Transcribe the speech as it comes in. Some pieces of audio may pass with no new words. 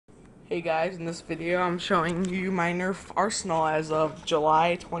Hey guys, in this video I'm showing you my Nerf arsenal as of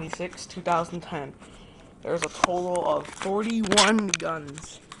July 26th, 2010. There's a total of 41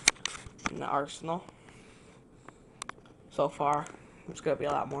 guns in the arsenal so far. There's gonna be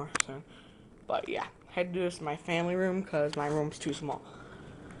a lot more soon. But yeah, I had to do this in my family room because my room's too small.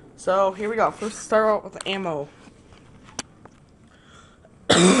 So here we go. First start out with the ammo.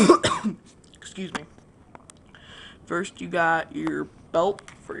 Excuse me. First you got your belt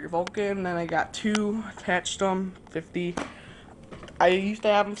for your Vulcan, then I got two, attached them, 50. I used to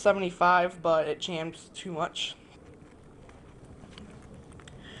have them 75, but it jammed too much.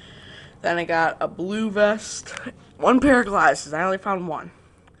 Then I got a blue vest, one pair of glasses, I only found one.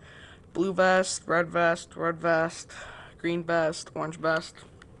 Blue vest, red vest, green vest, orange vest.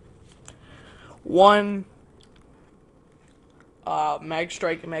 One Mag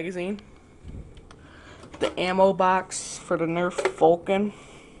Strike magazine. The ammo box for the Nerf Vulcan.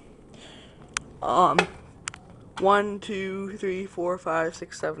 1, 2, 3, 4, 5,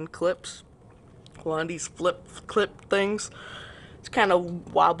 6, 7 clips. One of these flip clip things. It's kind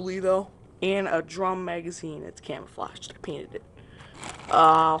of wobbly though. And a drum magazine. It's camouflaged. I painted it.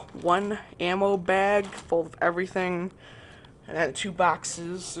 One ammo bag full of everything. And then 2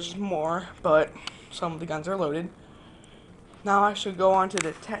 boxes. There's more, but some of the guns are loaded. Now I should go on to the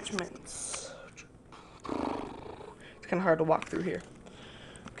attachments. It's kind of hard to walk through here.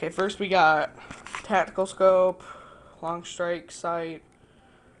 Okay, first we got tactical scope, long strike sight,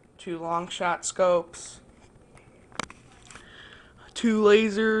 2 long shot scopes, 2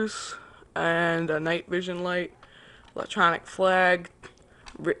 lasers, and a night vision light, electronic flag,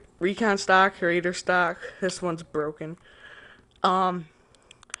 recon stock, raider stock. This one's broken. A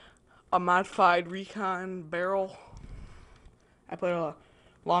modified recon barrel. I put a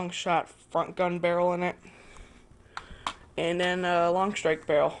long shot front gun barrel in it, and then a long strike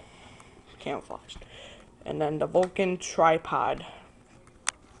barrel, camouflaged, and then the Vulcan tripod.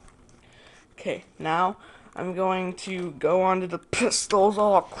 Okay, now I'm going to go on to the pistols.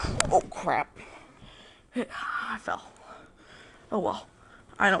 Oh crap. I fell. Oh well.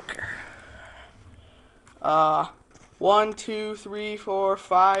 I don't care. 1, 2, 3, 4,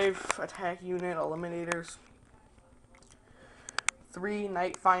 5 attack unit eliminators. 3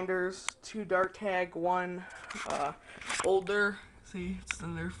 night finders, 2 dart tag, 1 older. See, it's the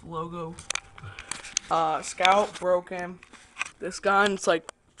Nerf logo. Scout broken. This gun's like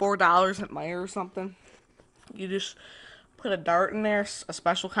 $4 at Meyer or something. You just put a dart in there, a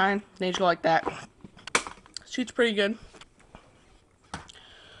special kind. They just go like that. Shoots pretty good.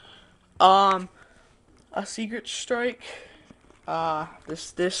 A secret strike.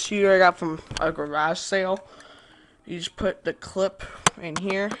 This shooter I got from a garage sale. You just put the clip in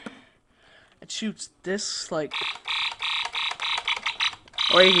here. It shoots this like,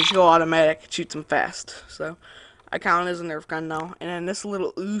 or you can just go automatic. It shoots them fast. So I count it as a Nerf gun now. And then this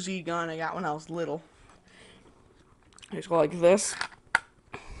little Uzi gun I got when I was little. I just go like this.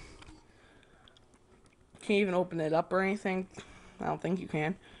 Can't even open it up or anything. I don't think you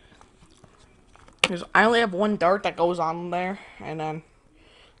can. I only have 1 dart that goes on there, and then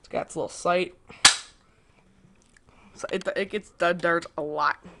it's got its little sight. So it gets the darts a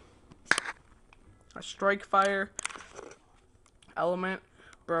lot. A strike fire element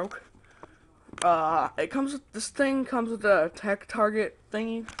broke. This thing comes with a tech target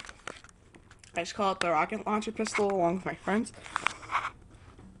thingy. I just call it the rocket launcher pistol along with my friends.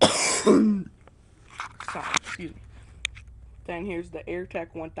 Sorry, excuse me. Then here's the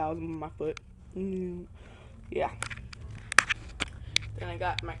AirTech 1000 on my foot. Yeah. Then I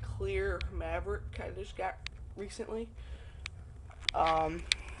got my clear Maverick I just got recently.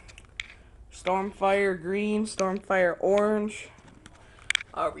 Stormfire green, Stormfire orange,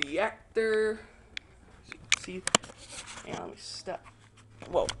 a reactor. See, and let me step.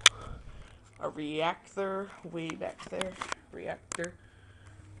 Whoa. A reactor way back there. Reactor.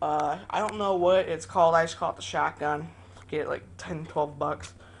 I don't know what it's called. I just call it the shotgun. Get it like 10, 12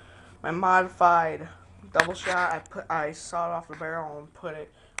 bucks. My modified double shot, I sawed off the barrel and put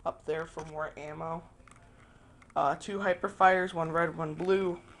it up there for more ammo. 2 hyperfires, 1 red, 1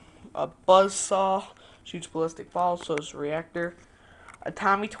 blue. A buzz saw, shoots ballistic balls, so it's a reactor. A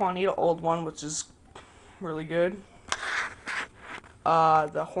Tommy 20, the old one, which is really good.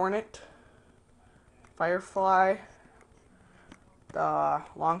 The Hornet, Firefly, the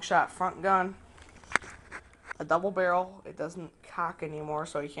long shot front gun, a double barrel. It doesn't cock anymore,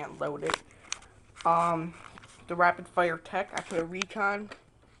 so you can't load it. The rapid fire tech, I put a recon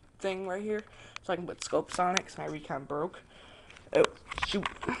thing right here so I can put scopes on it because my recon broke. Oh shoot.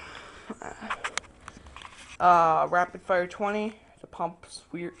 Rapid fire 20, The pump's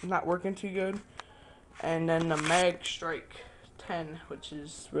weird, not working too good. And then the Mag Strike 10, which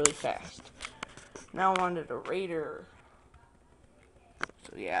is really fast. Now on to the Raider.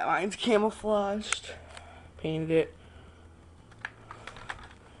 So yeah, mine's camouflaged. Painted it.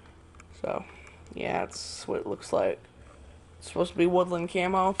 So yeah, that's what it looks like. It's supposed to be woodland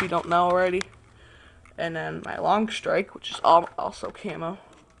camo if you don't know already. And then my Long Strike, which is also camo.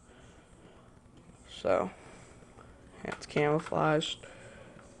 So yeah, it's camouflaged.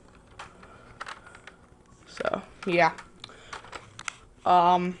 So yeah.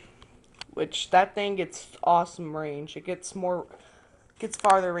 Which that thing gets awesome range. It gets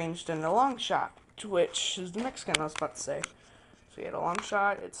farther range than the long shot, which is the next gun I was about to say. So yeah, the long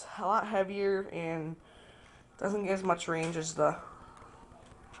shot, it's a lot heavier and doesn't get as much range as the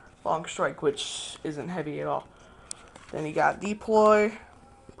long strike, which isn't heavy at all. Then you got deploy,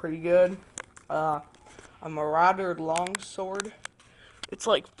 pretty good. A Marauder longsword. It's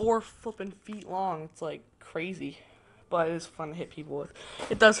like 4 flipping feet long. It's like crazy, but it is fun to hit people with.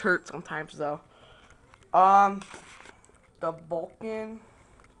 It does hurt sometimes though. The Vulcan,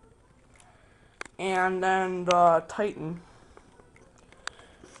 and then the Titan.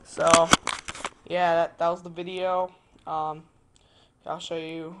 So yeah, that was the video. I'll show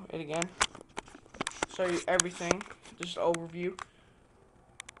you it again. Show you everything. Just an overview.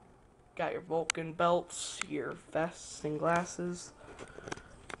 Got your Vulcan belts, your vests and glasses,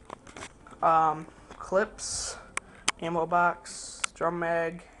 clips, ammo box, drum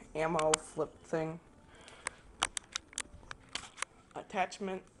mag, ammo flip thing,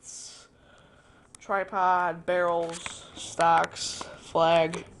 attachments, tripod, barrels, stocks,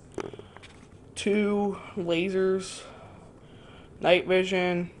 flag, 2 lasers, night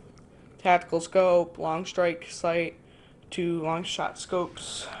vision, tactical scope, long strike sight, 2 long shot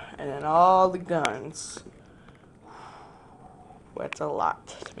scopes, and then all the guns. That's a lot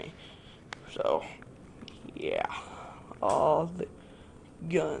to me. So, yeah, all the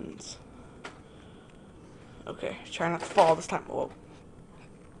guns. Okay, try not to fall this time. Whoa.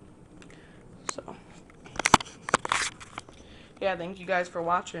 So, yeah, thank you guys for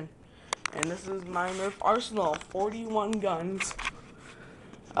watching. And this is my Nerf arsenal, 41 guns.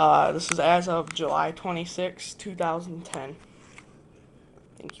 This is as of July 26th, 2010.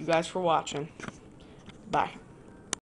 Thank you guys for watching. Bye.